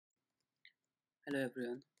Hello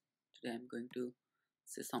everyone, today I'm going to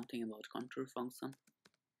say something about contour function.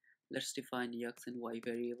 Let's define x and y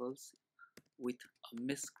variables with a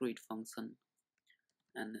misgrid function,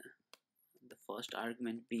 and the first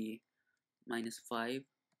argument be -5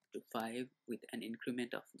 to 5 with an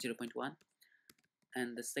increment of 0.1,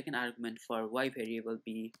 and the second argument for y variable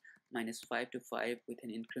be -5 to 5 with an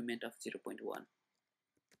increment of 0.1.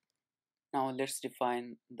 Now let's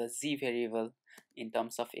define the z variable in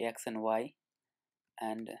terms of x and y,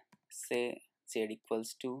 and say z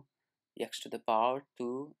equals to x to the power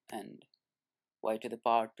 2 and y to the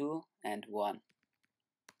power 2 and 1.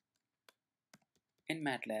 In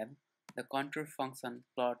Matlab, the contour function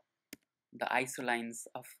plot the isolines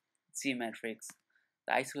of G matrix.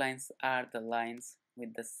 The isolines are the lines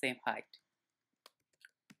with the same height.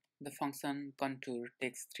 The function contour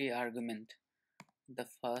takes three arguments. The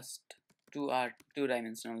first two are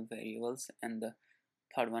two-dimensional variables and the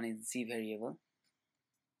third one is Z variable.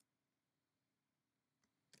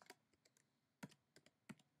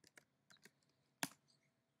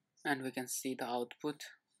 And we can see the output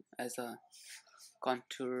as a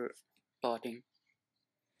contour plotting.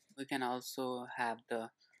 We can also have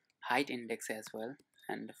the height index as well,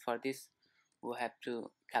 and for this we have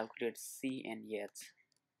to calculate C and H.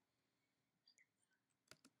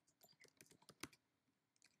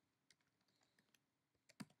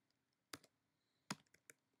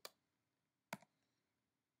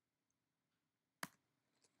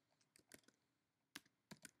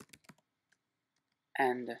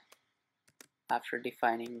 And after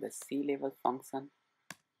defining the C level function,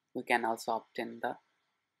 we can also obtain the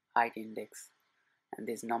height index, and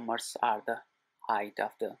these numbers are the height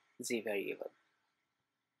of the Z variable.